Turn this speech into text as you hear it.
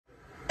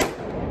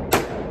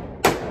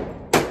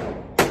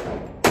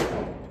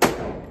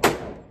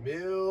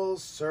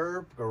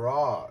Milsurp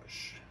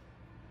Garage.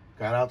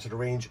 Got out to the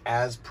range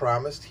as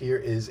promised. Here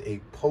is a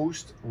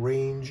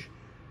post-range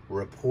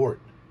report.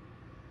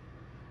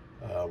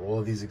 All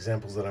of these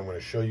examples that I'm going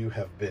to show you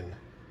have been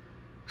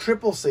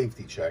triple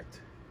safety checked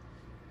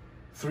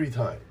 3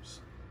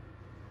 times.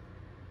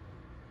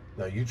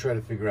 Now you try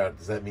to figure out,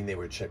 does that mean they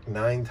were checked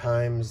 9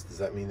 times? Does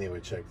that mean they were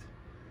checked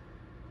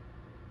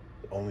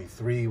only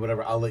 3?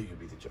 Whatever, I'll let you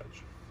be the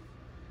judge.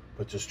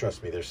 But just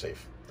trust me, they're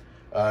safe.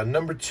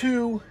 Number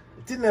 2,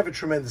 it didn't have a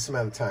tremendous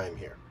amount of time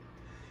here.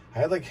 I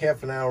had like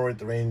half an hour at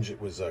the range.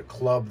 It was a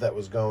club that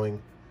was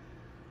going.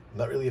 I'm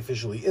not really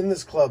officially in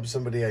this club.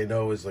 Somebody I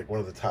know is like one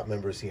of the top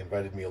members. He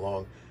invited me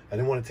along. I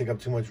didn't want to take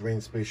up too much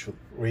range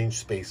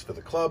space for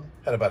the club.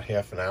 Had about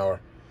half an hour.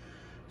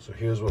 So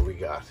here's what we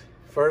got.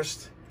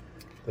 First,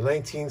 the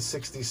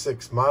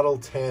 1966 Model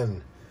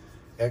 10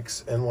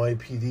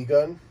 ex-NYPD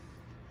gun.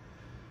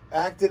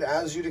 Acted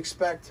as you'd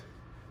expect.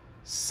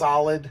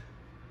 Solid.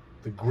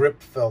 The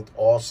grip felt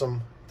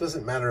awesome.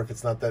 Doesn't matter if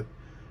it's not that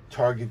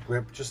target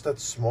grip, just that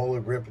smaller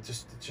grip. It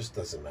just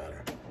doesn't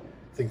matter.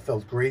 Thing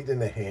felt great in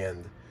the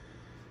hand.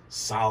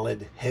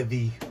 Solid,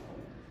 heavy,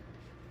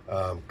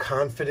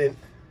 confident.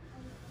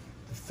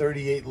 The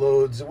 38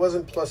 loads. It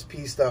wasn't plus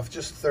P stuff,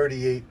 just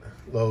 38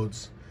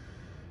 loads.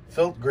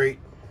 Felt great.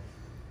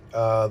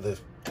 The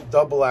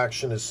double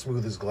action is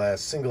smooth as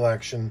glass. Single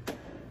action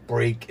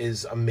brake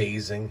is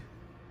amazing.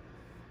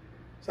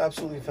 It's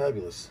absolutely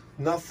fabulous.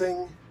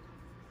 Nothing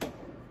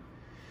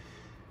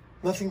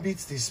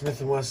beats these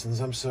Smith & Wessons.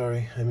 I'm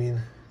sorry. I mean,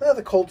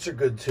 the Colts are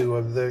good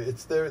too.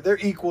 They're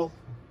equal.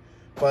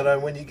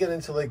 But when you get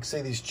into, like,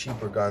 say, these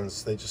cheaper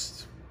guns,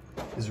 there's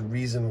a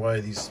reason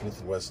why these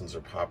Smith & Wessons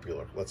are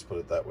popular. Let's put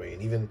it that way.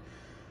 And even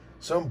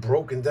some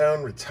broken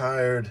down,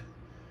 retired,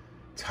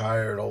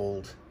 tired,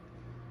 old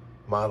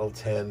Model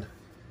 10,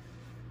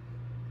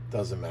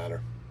 doesn't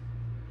matter.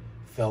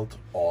 Felt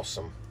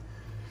awesome.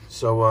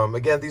 So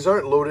again, these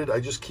aren't loaded.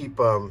 I just keep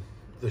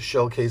the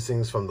shell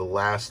casings from the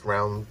last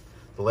round.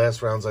 The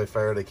last rounds I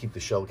fired, I keep the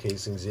shell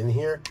casings in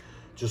here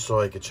just so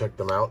I could check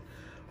them out.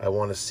 I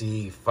want to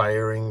see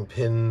firing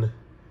pin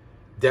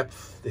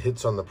depth, the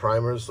hits on the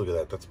primers. Look at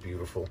that, that's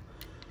beautiful.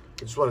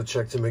 I just want to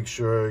check to make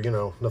sure, you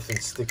know,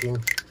 nothing's sticking.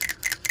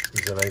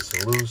 These are nice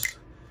and loose.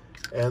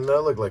 And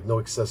look, like no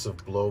excessive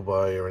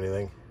blow-by or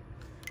anything.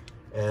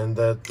 And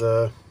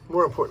that,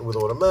 more important with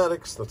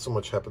automatics, not so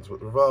much happens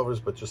with revolvers,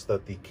 but just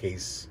that the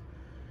case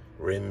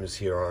rims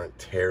here aren't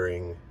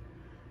tearing.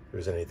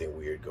 There's anything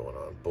weird going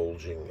on,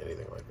 bulging,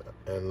 anything like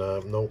that. And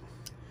nope,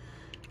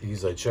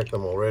 these I checked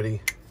them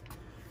already,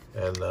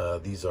 and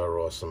these are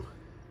awesome.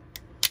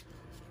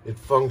 It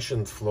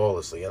functioned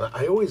flawlessly, and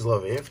I always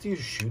love it. After you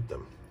shoot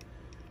them,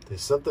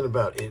 there's something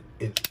about it.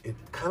 It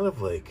kind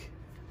of like,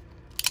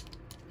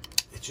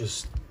 it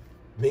just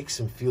makes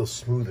them feel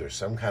smoother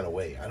some kind of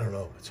way. I don't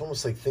know. It's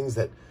almost like things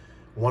that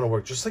want to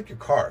work, just like your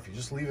car. If you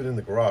just leave it in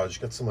the garage,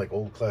 you got some like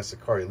old classic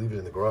car, you leave it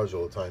in the garage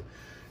all the time,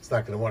 it's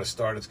not going to want to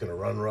start, it's going to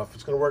run rough,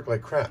 it's going to work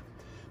like crap.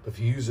 But if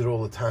you use it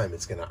all the time,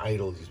 it's going to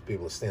idle, you'll be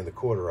able to stand the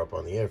quarter up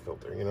on the air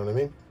filter, you know what I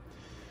mean?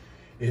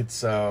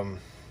 It's,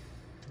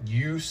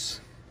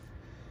 use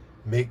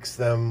makes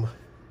them,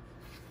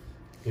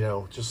 you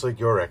know, just like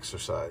your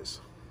exercise.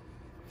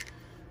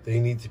 They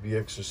need to be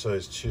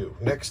exercised too.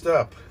 Next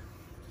up,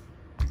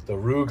 the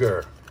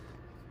Ruger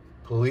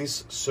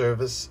Police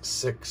Service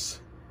 6.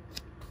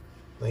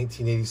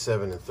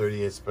 1987 and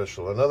 38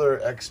 Special.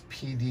 Another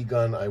ex-PD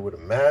gun, I would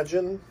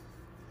imagine.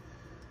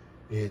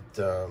 It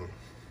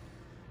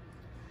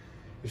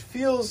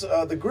feels,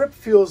 the grip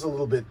feels a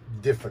little bit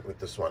different with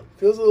this one.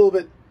 Feels a little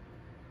bit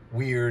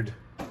weird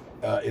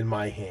in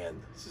my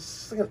hand. It's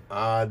just like an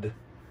odd,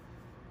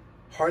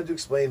 hard to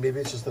explain. Maybe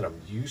it's just that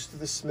I'm used to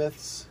the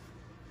Smiths.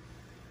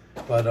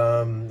 But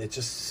it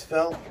just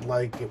felt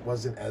like it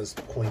wasn't as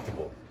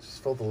pointable. It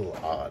just felt a little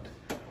odd.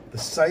 The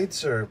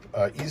sights are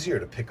easier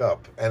to pick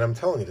up, and I'm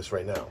telling you this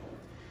right now.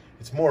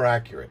 It's more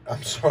accurate.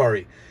 I'm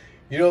sorry.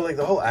 You know, like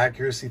the whole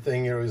accuracy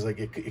thing, you're always like,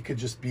 it could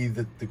just be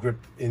the grip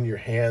in your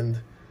hand.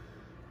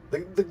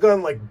 The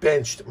gun, like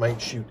benched,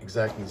 might shoot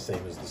exactly the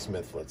same as the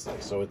Smith, let's say.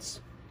 So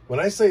it's, when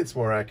I say it's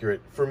more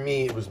accurate, for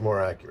me, it was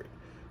more accurate.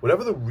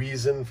 Whatever the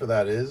reason for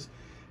that is,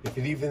 if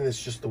it even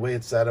is just the way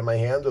it sat in my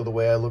hand or the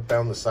way I look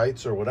down the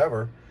sights or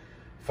whatever,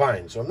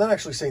 fine. So I'm not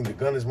actually saying the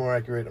gun is more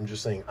accurate. I'm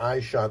just saying I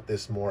shot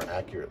this more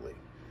accurately.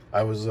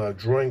 I was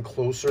drawing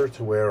closer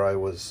to where I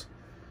was,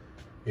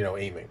 you know,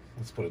 aiming.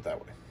 Let's put it that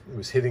way. It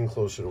was hitting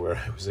closer to where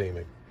I was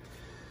aiming.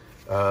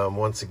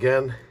 Once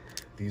again,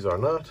 these are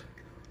not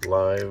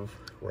live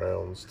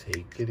rounds.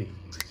 Take it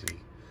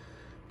easy.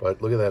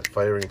 But look at that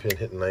firing pin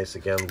hitting nice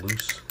again,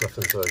 loose.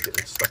 Nothing's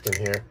getting stuck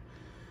in here.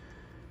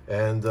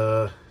 And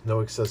no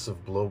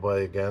excessive blow-by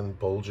again,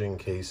 bulging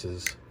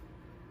cases,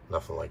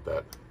 nothing like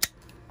that.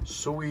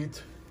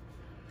 Sweet.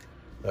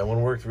 That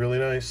one worked really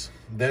nice.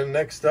 Then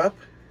next up,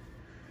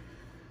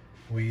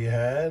 we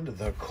had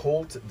the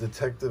Colt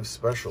Detective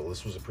Special.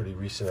 This was a pretty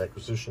recent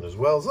acquisition as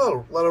well. There's a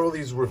lot of all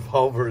these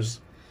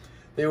revolvers.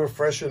 They were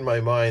fresh in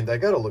my mind. I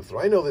got to look through.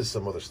 I know there's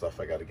some other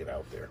stuff I got to get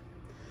out there.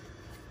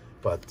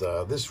 But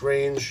this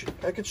range,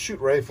 I could shoot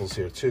rifles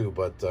here too,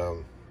 but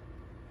I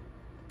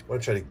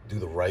want to try to do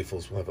the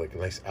rifles. We'll have like a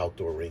nice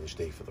outdoor range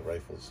day for the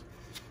rifles.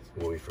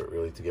 We'll wait for it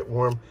really to get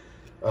warm.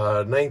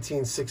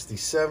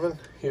 1967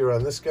 here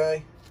on this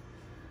guy.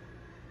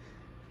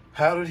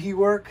 How did he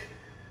work?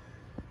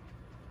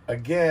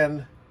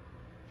 Again,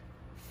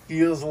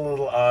 feels a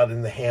little odd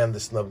in the hand, the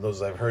snub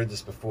nose. I've heard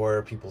this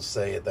before. People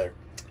say they're,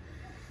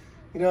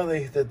 you know,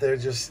 that they're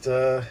just,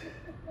 they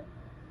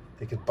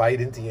could bite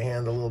into your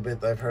hand a little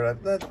bit. I've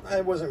heard that.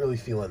 I wasn't really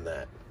feeling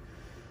that.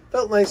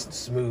 Felt nice and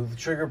smooth.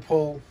 Trigger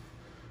pull,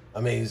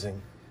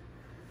 amazing.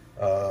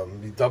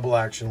 The double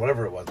action,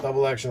 whatever it was,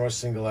 double action or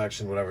single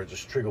action, whatever,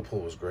 just trigger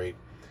pull was great.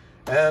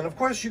 And of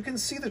course you can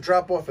see the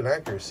drop off in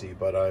accuracy,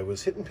 but I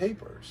was hitting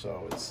paper,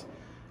 so it's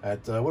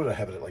at what did I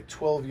have it at, like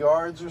 12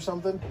 yards or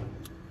something,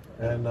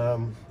 and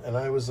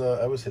I was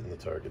hitting the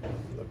target,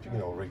 you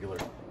know,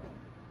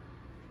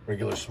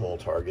 regular small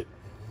target.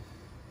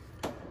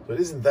 So it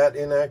isn't that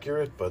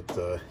inaccurate,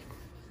 but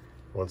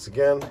once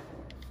again,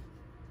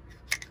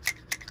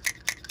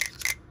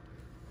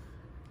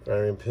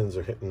 firing pins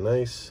are hitting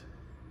nice.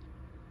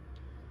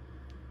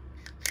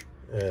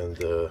 And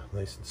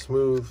nice and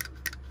smooth,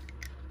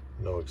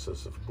 no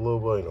excessive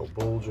blow-by, no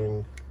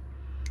bulging,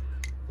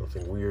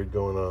 nothing weird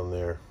going on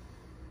there,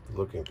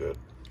 looking good.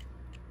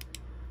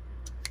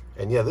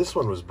 And yeah, this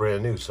one was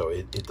brand new, so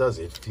it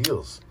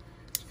feels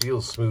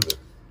smoother,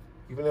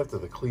 even after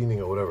the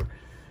cleaning or whatever.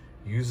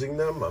 Using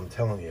them, I'm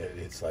telling you,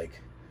 it's like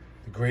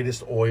the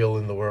greatest oil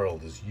in the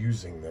world is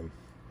using them.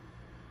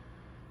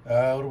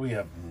 What do we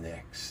have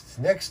next?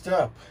 Next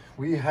up,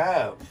 we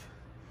have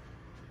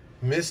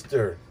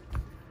Mr.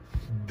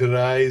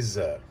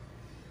 Dreyse.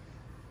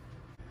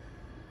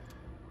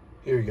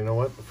 Here, you know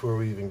what? Before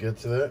we even get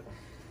to that,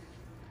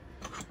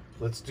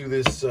 let's do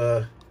this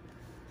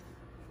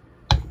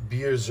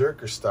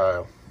Milsurp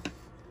style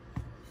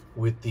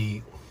with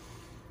the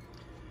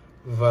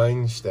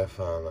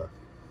Weinstefana.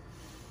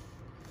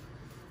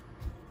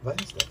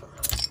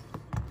 Weinstefana.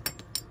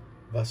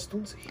 Was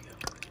tun Sie hier?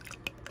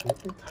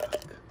 Guten Tag.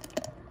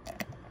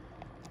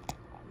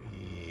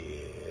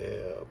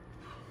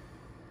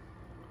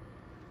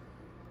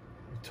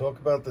 Talk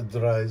about the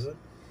Dreyse.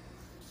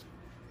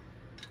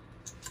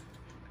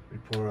 We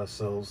pour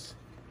ourselves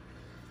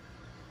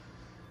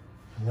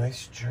a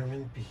nice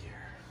German beer.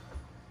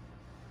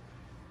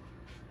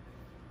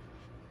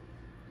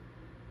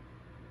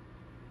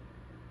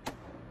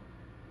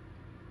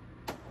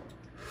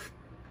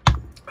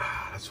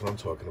 That's what I'm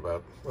talking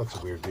about. That's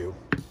a weird view.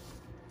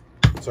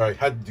 Sorry,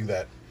 had to do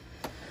that.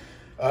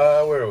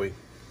 Where are we?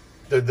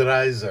 The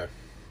Dreyse.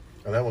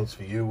 And that one's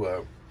for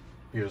you,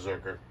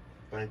 Milsurp.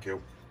 Thank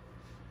you.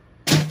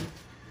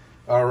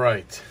 All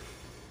right.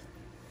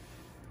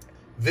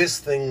 This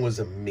thing was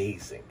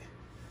amazing.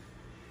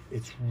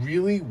 It's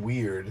really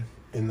weird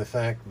in the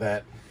fact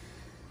that,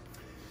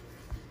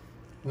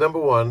 number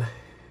one,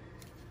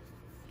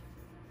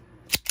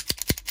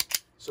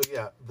 so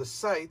yeah, the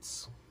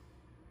sights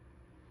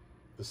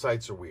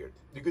are weird.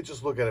 You could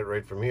just look at it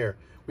right from here.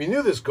 We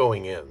knew this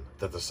going in,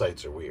 that the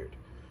sights are weird.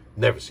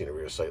 Never seen a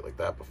rear sight like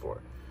that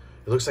before.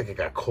 It looks like it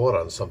got caught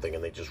on something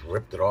and they just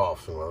ripped it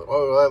off. And went,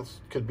 oh, that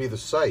could be the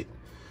sight.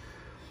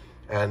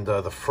 And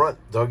the front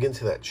dug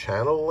into that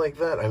channel like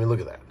that. I mean, look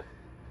at that.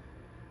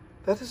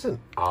 That is an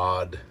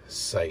odd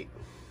sight.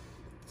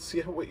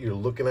 See what you're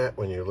looking at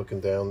when you're looking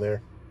down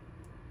there?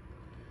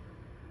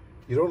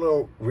 You don't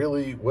know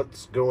really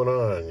what's going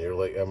on. You're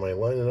like, am I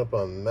lining up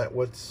on that?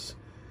 What's...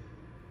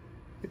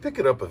 You pick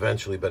it up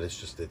eventually, but it's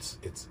just,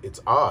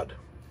 it's odd.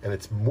 And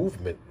its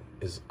movement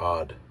is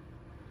odd.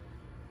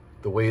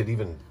 The way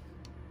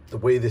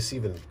this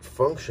even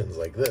functions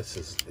like this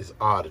is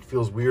odd. It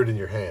feels weird in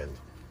your hand.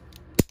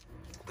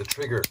 The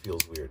trigger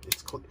feels weird.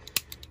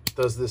 It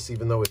does this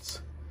even though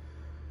it's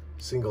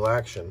single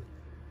action,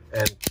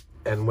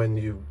 and when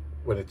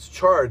it's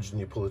charged and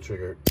you pull the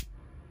trigger,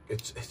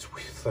 it's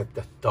like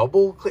the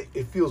double click.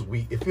 It feels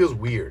weak. It feels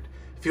weird.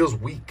 It feels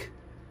weak.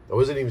 I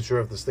wasn't even sure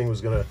if this thing was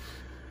gonna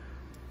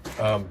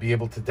be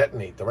able to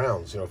detonate the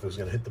rounds. You know, if it was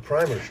gonna hit the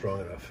primer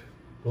strong enough.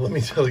 Well, let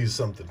me tell you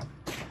something.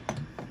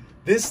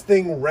 This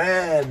thing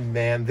ran,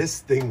 man. This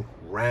thing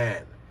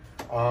ran.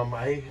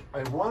 I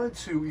wanted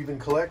to even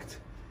collect.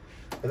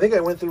 I think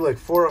I went through like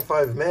 4 or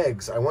 5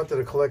 mags. I wanted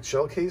to collect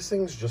shell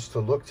casings just to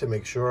look to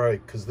make sure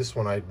because this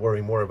one I'd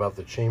worry more about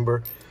the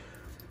chamber.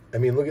 I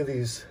mean, look at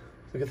these.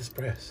 Look at this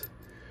brass.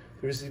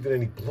 There isn't even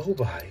any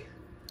blow-by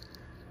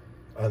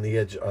on the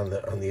edge, on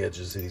the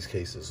edges of these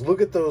cases. Look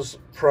at those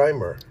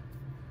primer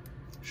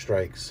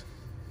strikes.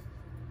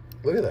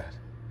 Look at that.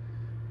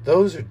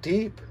 Those are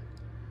deep.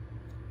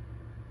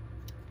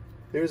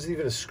 There's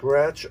even a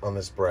scratch on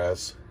this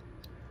brass.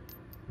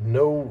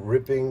 No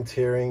ripping,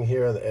 tearing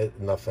here,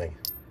 nothing.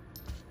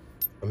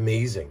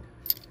 Amazing.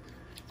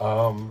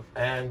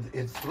 And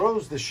it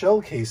throws the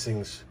shell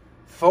casings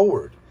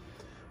forward.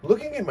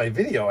 Looking at my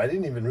video, I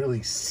didn't even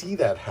really see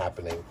that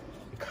happening.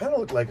 It kind of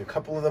looked like a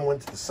couple of them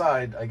went to the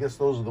side. I guess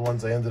those are the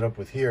ones I ended up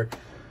with here.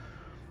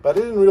 But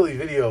I didn't really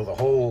video the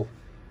whole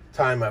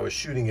time I was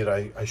shooting it.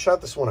 I shot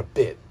this one a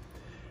bit.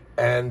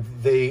 and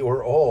they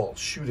were all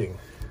shooting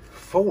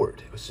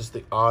forward. It was just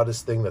the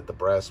oddest thing that the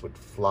brass would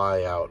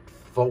fly out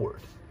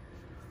forward.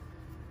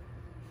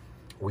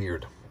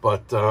 Weird.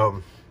 But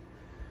the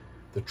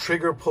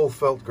trigger pull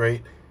felt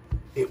great.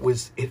 It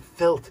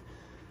felt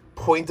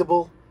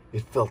pointable.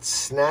 It felt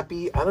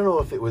snappy. I don't know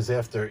if it was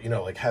after, you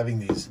know, like having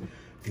these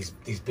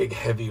big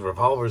heavy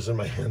revolvers in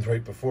my hand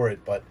right before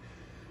it, but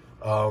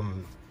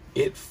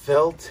it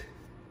felt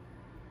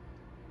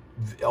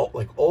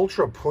like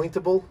ultra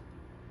pointable.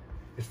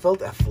 It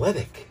felt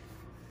athletic.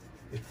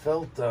 It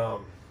felt I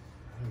don't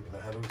even know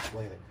how to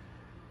explain it.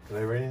 Did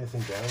I write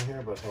anything down here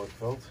about how it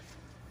felt?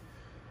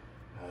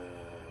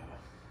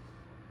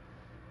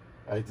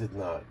 I did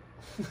not.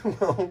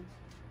 Well,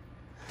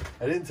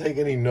 I didn't take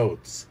any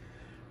notes,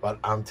 but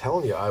I'm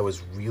telling you, I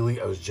was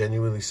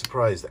genuinely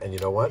surprised. And you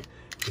know what?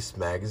 This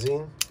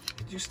magazine,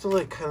 it used to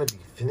like kind of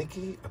be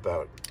finicky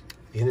about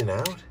in and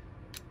out.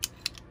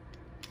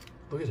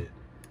 Look at it.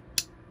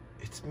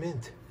 It's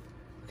mint.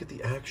 Look at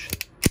the action.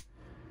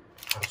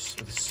 How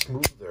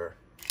smoother.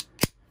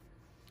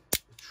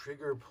 The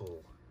trigger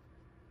pull.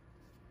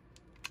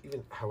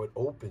 Even how it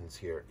opens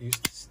here. It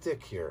used to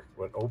stick here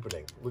when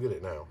opening. Look at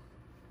it now.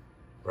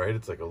 Right?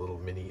 It's like a little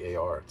mini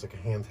AR. It's like a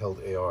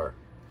handheld AR.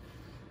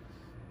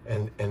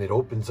 And it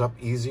opens up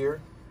easier.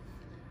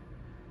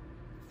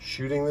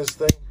 Shooting this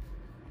thing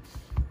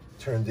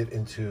turned it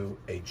into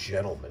a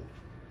gentleman.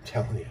 I'm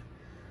telling you.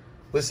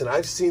 Listen,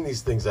 I've seen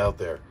these things out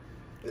there.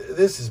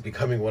 This is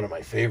becoming one of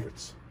my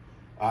favorites.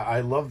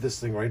 I love this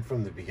thing right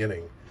from the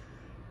beginning.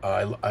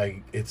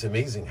 It's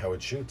amazing how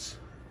it shoots.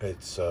 It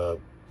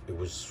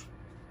was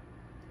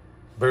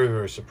very,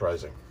 very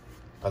surprising.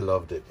 I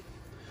loved it.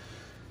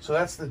 So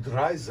that's the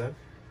Dreyse.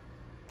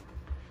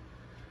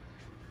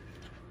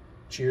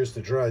 Cheers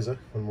to Dreyse.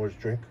 One more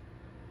drink.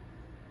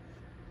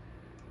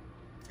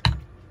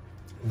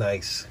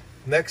 Nice.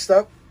 Next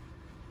up.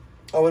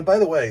 Oh, and by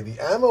the way, the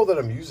ammo that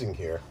I'm using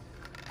here,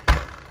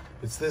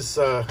 it's this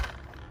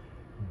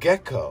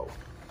Gecko.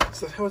 Is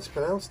that how it's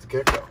pronounced?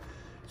 Gecko.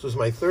 So it's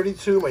my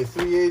 32, my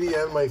 380,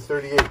 and my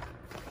 38.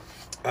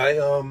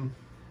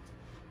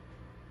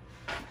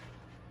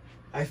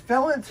 I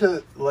fell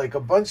into like a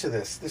bunch of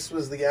this. This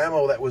was the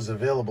ammo that was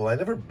available. I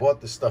never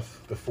bought this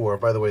stuff before.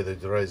 By the way, the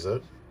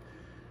Dreyse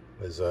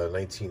is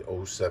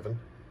 1907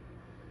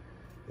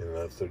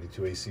 in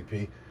 32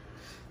 ACP.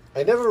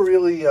 I never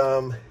really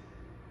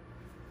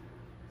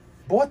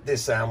bought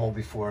this ammo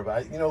before,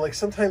 but you know, like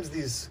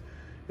sometimes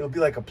it'll be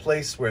like a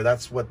place where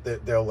that's what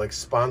they're like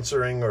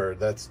sponsoring, or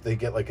they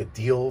get like a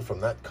deal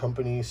from that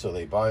company, so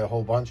they buy a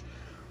whole bunch.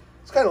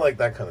 It's kind of like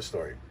that kind of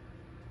story.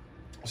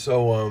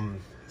 So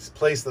this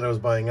place that I was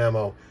buying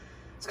ammo,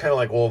 it's kind of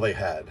like all they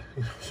had.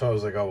 So I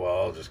was like, oh,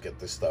 well, I'll just get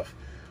this stuff.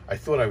 I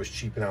thought I was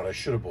cheaping out. I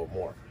should have bought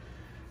more.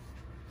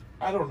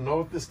 I don't know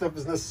if this stuff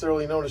is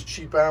necessarily known as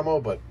cheap ammo,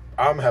 but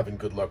I'm having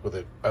good luck with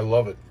it. I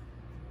love it.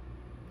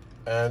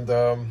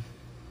 And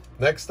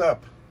next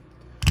up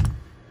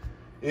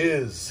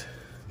is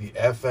the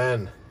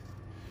FN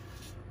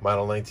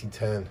Model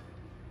 1910.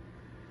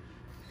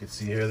 You can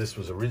see here, this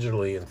was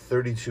originally in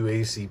 32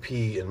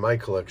 ACP in my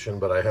collection,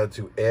 but I had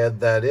to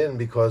add that in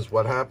because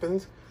what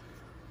happened?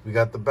 We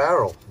got the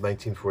barrel,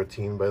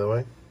 1914, by the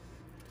way.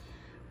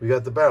 We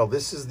got the barrel.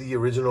 This is the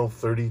original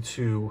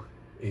 32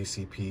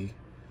 ACP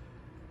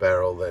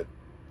barrel that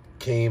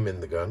came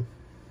in the gun.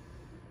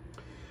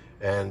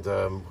 And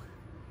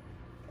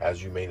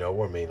as you may know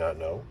or may not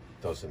know,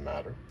 doesn't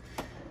matter.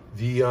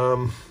 The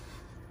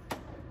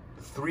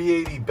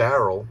 380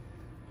 barrel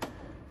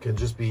can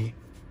just be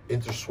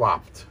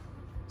interswapped.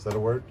 Is that a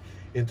word?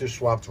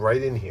 Interswapped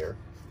right in here,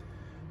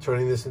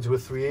 turning this into a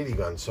 380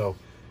 gun. So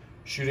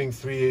shooting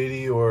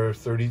 380 or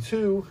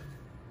 32,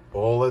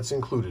 all that's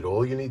included.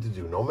 All you need to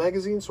do, no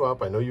magazine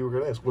swap. I know you were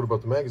going to ask, what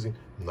about the magazine?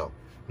 No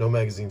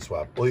magazine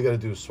swap. All you got to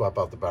do is swap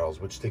out the barrels,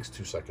 which takes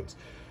 2 seconds.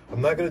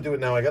 I'm not going to do it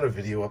now. I got a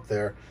video up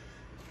there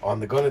on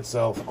the gun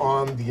itself,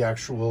 on the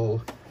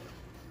actual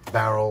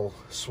barrel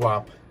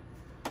swap.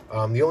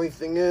 The only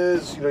thing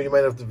is, you know, you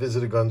might have to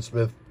visit a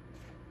gunsmith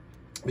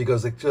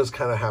because they just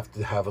kind of have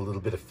to have a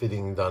little bit of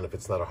fitting done if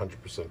it's not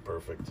 100%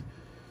 perfect.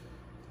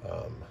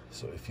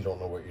 So if you don't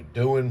know what you're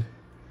doing,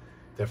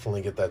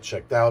 definitely get that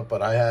checked out.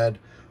 But I had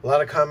a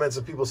lot of comments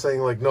of people saying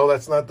like, no,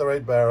 that's not the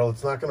right barrel.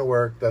 It's not going to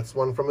work. That's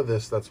one from a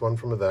this. That's one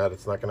from a that.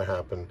 It's not going to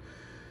happen.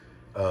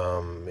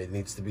 It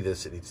needs to be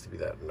this. It needs to be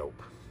that.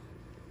 Nope.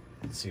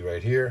 You can see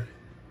right here,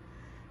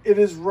 it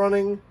is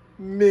running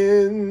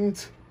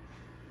mint.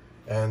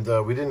 And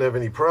we didn't have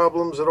any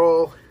problems at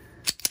all.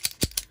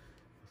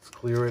 Let's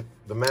clear it.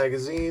 The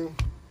magazine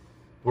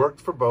worked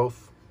for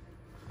both.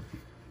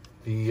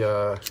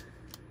 The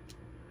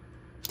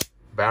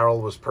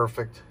barrel was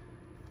perfect.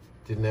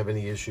 Didn't have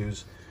any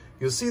issues.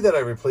 You'll see that I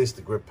replaced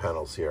the grip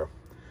panels here.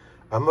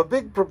 I'm a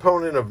big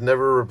proponent of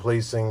never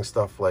replacing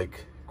stuff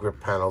like grip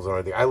panels or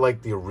anything. I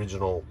like the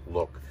original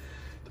look.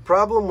 The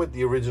problem with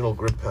the original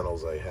grip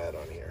panels I had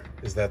on here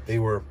is that they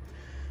were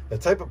the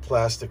type of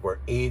plastic where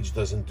age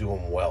doesn't do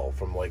them well.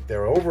 From like,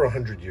 they're over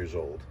 100 years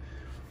old.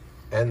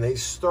 and they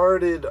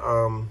started,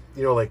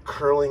 you know, like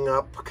curling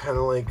up, kind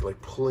of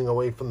like pulling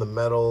away from the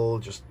metal.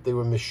 Just, they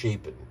were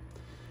misshapen,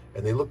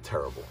 and they looked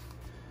terrible.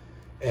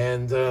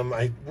 And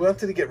I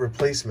wanted to get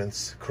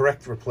replacements,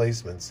 correct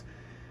replacements.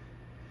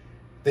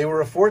 They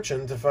were a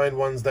fortune to find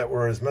ones that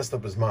were as messed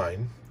up as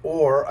mine,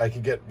 or I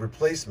could get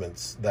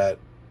replacements that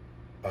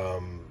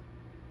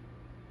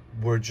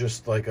were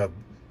just like a,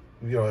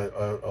 you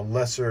know, a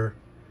lesser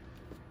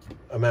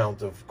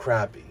amount of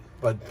crappy,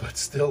 but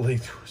still they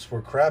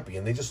were crappy,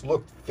 and they just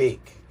looked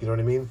fake. You know what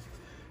I mean?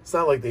 It's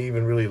not like they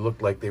even really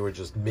looked like they were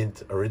just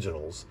mint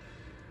originals.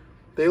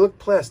 They looked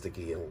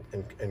plasticky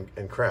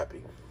and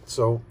crappy.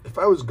 So if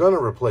I was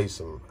gonna replace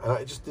them, and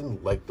I just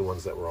didn't like the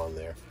ones that were on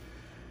there,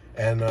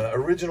 and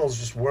originals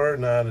just were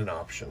not an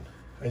option.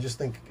 I just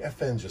think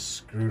FN just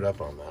screwed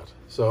up on that.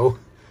 So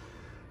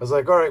I was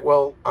like, all right,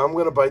 well, I'm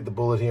gonna bite the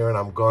bullet here, and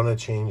I'm gonna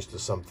change to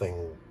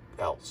something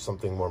else,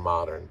 something more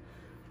modern.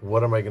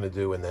 What am I gonna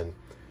do? And then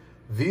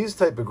these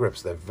type of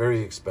grips, they're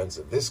very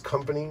expensive. This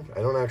company, I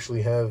don't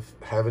actually have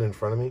it in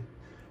front of me.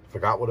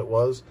 Forgot what it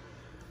was,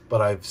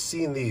 but I've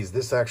seen these.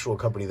 This actual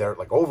company, they're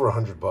like over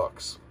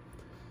 $100.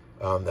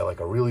 They're like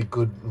a really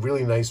good,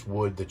 really nice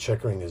wood. The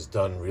checkering is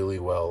done really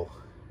well,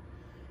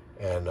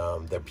 and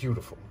they're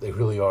beautiful. They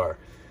really are.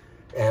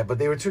 But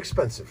they were too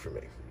expensive for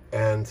me.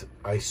 And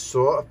I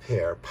saw a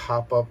pair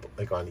pop up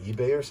like on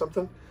eBay or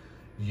something,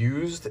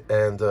 used.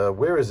 And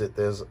where is it?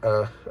 There's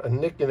a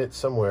nick in it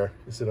somewhere.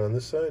 Is it on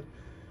this side?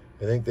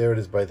 I think there it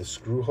is by the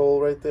screw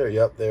hole right there.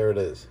 Yep, there it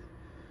is.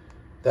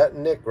 That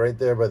nick right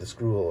there by the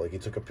screw hole. Like, he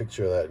took a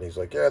picture of that, and he's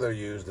like, yeah, they're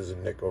used. There's a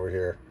nick over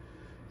here.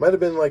 Might have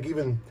been like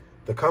even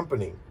the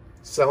company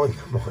selling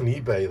them on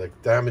eBay, like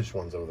damaged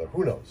ones over there.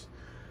 Who knows?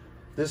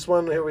 This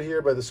one over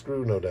here by the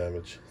screw, no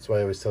damage. That's why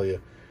I always tell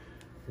you,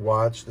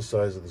 watch the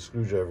size of the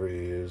screwdriver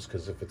you use,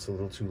 because if it's a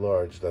little too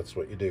large, that's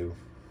what you do.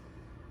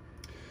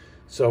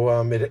 So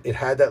it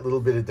had that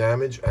little bit of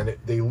damage, and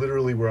they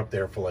literally were up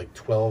there for like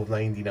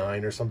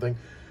 $12.99 or something.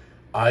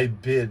 I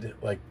bid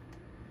like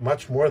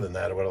much more than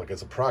that, or like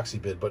as a proxy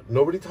bid, but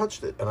nobody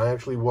touched it, and I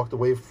actually walked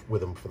away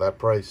with them for that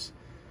price.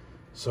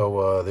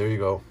 So there you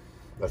go.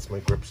 That's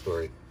my grip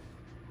story.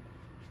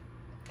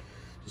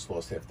 Just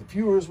lost half the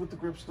viewers with the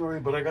grip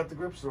story, but I got the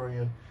grip story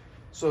in.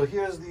 So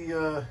here's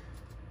the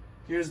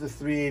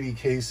 380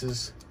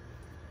 cases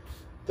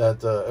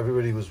that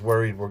everybody was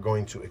worried were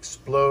going to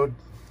explode.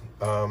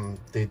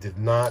 They did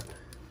not.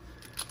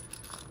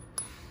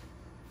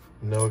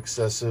 No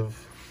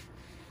excessive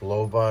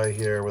blow by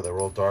here where they're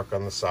all dark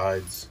on the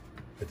sides.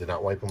 I did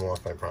not wipe them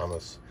off, I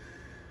promise.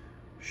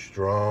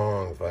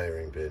 Strong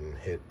firing pin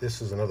hit.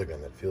 This is another gun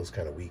that feels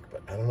kind of weak,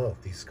 but I don't know.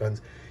 These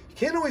guns, you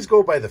can't always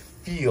go by the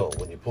feel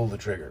when you pull the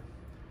trigger,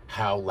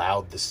 how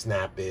loud the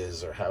snap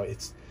is, or how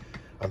it's,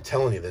 I'm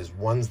telling you, there's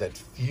ones that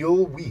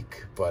feel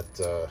weak, but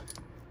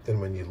then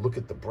when you look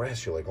at the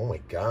brass, you're like, oh my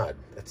God,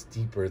 that's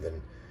deeper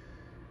than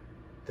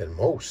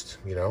most,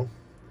 you know?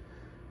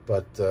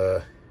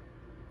 But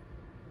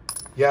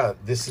yeah,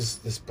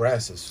 this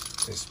brass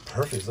is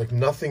perfect. It's like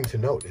nothing to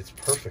note. It's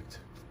perfect.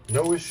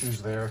 No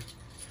issues there.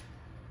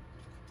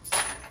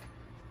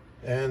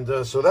 And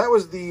so that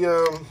was the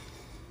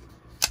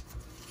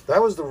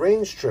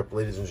range trip,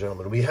 ladies and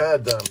gentlemen. We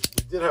had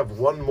we did have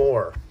one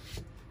more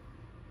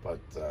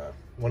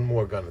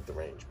gun at the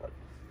range, but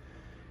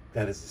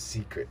that is a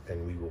secret,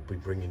 and we will be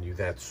bringing you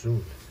that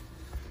soon.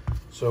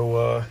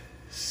 So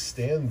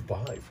stand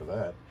by for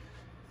that.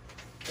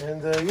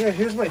 And yeah,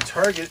 here's my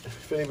target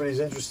if anybody's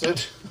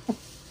interested.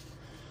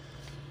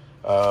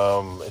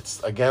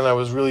 It's, again, I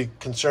was really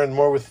concerned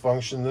more with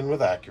function than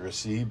with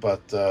accuracy,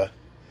 but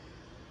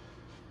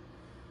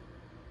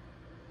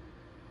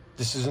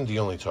this isn't the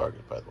only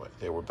target, by the way.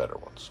 There were better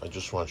ones. I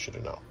just want you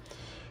to know.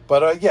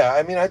 But yeah,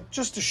 I mean,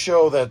 just to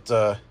show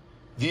that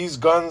these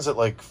guns at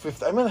like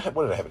 50, I mean,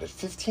 what did I have it at?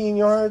 15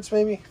 yards,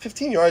 maybe?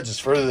 15 yards is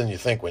further than you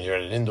think when you're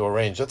at an indoor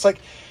range. That's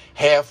like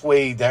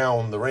halfway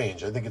down the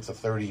range. I think it's a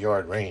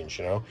 30-yard range,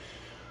 you know.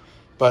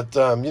 But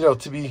you know,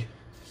 to be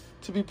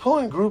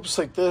pulling groups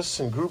like this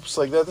and groups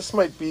like that, this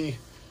might be, you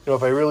know,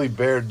 if I really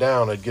bared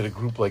down, I'd get a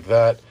group like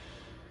that.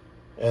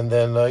 And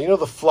then you know,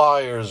 the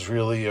flyers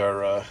really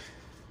are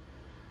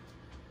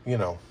you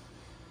know,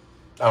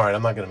 all right,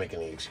 I'm not gonna make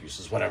any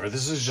excuses, whatever.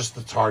 This is just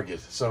the target,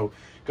 so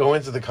go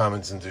into the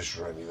comments and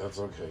destroy me. That's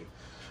okay.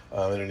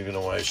 I don't even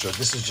know why I showed.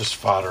 This is just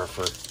fodder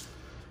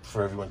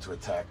for everyone to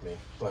attack me.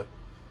 But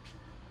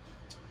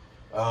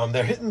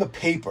they're hitting the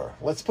paper.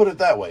 Let's put it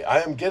that way.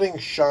 I am getting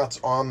shots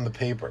on the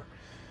paper.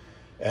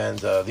 And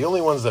the only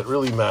ones that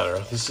really matter,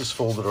 this is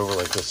folded over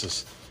like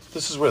this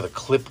is where the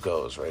clip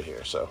goes right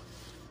here. So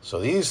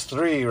these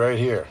three right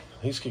here,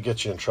 these could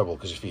get you in trouble,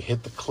 because if you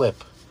hit the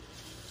clip,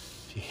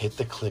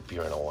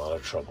 you're in a lot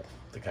of trouble.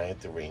 The guy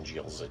at the range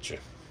yells at you.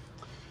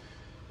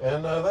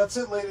 And that's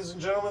it, ladies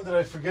and gentlemen. Did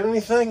I forget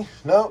anything?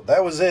 No,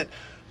 that was it.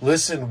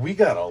 Listen, we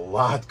got a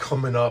lot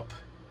coming up.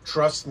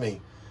 Trust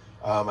me.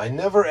 I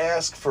never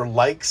ask for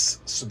likes,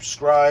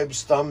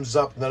 subscribes, thumbs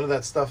up, none of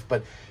that stuff,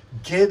 but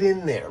get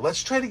in there.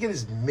 Let's try to get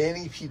as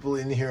many people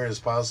in here as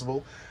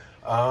possible.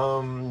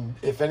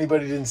 If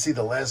anybody didn't see,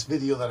 the last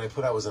video that I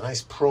put out was a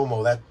nice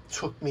promo. That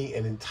took me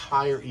an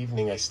entire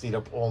evening. I stayed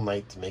up all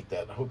night to make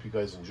that. I hope you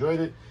guys enjoyed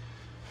it.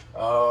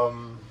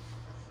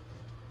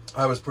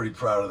 I was pretty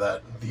proud of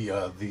that,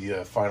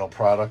 the final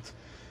product.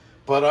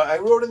 But I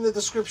wrote in the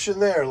description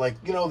there, like,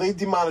 you know, they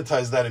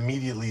demonetized that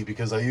immediately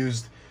because I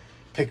used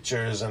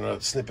pictures and a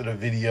snippet of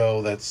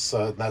video that's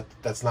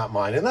not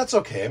mine, and that's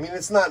okay. I mean,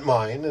 it's not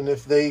mine, and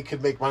if they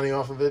could make money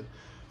off of it,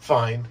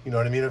 fine. You know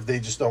what I mean? If they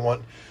just don't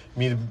want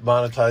me to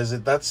monetize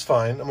it, that's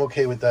fine. I'm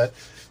okay with that.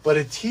 But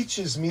it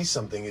teaches me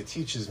something. It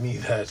teaches me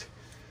that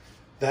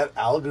that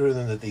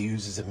algorithm that they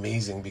use is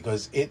amazing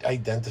because it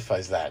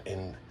identifies that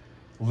in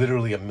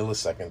literally a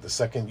millisecond. The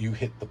second you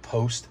hit the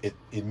post, it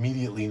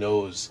immediately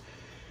knows.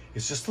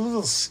 It's just a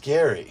little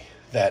scary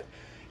that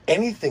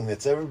anything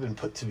that's ever been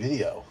put to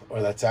video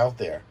or that's out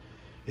there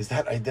is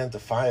that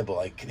identifiable.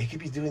 Like, they could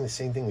be doing the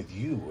same thing with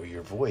you or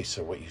your voice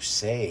or what you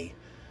say.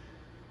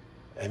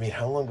 I mean,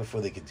 how long before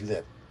they could do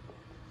that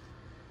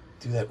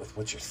with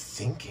what you're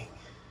thinking?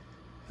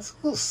 That's a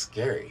little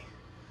scary.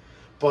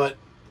 But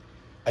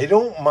I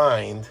don't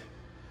mind,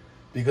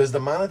 because the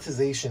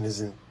monetization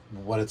isn't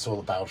what it's all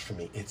about for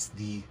me. It's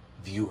the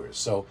viewers.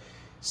 So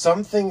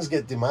some things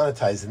get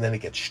demonetized and then it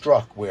gets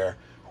struck where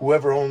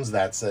whoever owns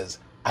that says,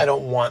 I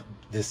don't want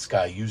this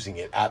guy using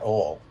it at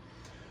all.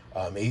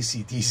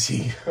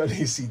 AC/DC, an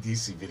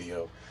AC/DC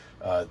video,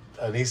 an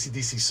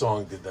AC/DC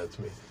song did that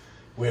to me,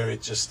 where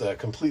it just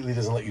completely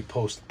doesn't let you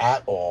post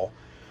at all.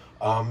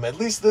 At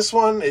least this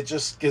one, it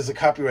just gives a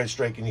copyright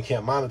strike and you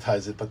can't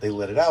monetize it, but they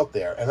let it out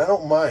there. And I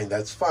don't mind.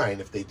 That's fine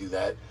if they do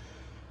that.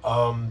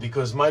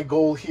 Because my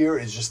goal here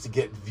is just to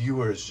get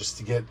viewers, just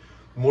to get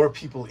more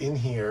people in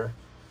here.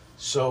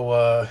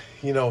 So,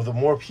 you know, the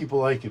more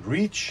people I could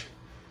reach,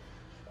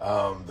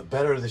 the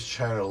better this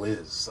channel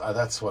is.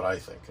 That's what I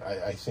think.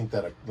 I think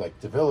that like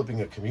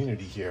developing a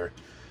community here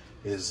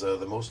is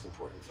the most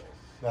important thing.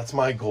 That's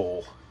my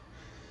goal,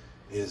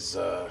 is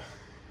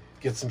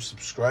get some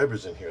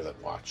subscribers in here that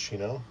watch, you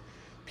know,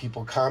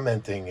 people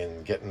commenting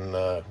and getting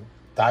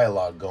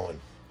dialogue going.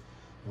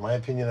 In my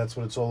opinion, that's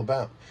what it's all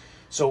about.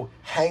 So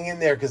hang in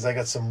there, because I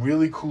got some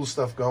really cool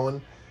stuff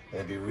going, and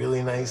it'd be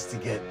really nice to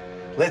get,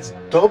 let's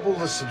double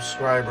the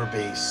subscriber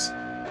base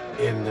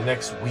in the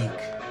next week.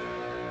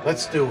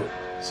 Let's do it,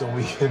 so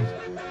we can,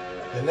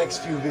 the next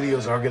few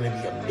videos are going to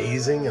be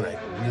amazing, and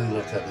I'd really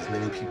love to have as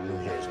many people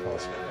in here as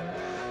possible.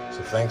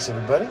 So thanks,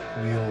 everybody.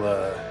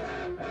 We'll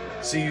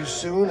see you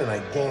soon, and I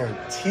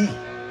guarantee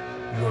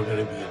you are going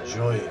to be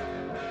enjoying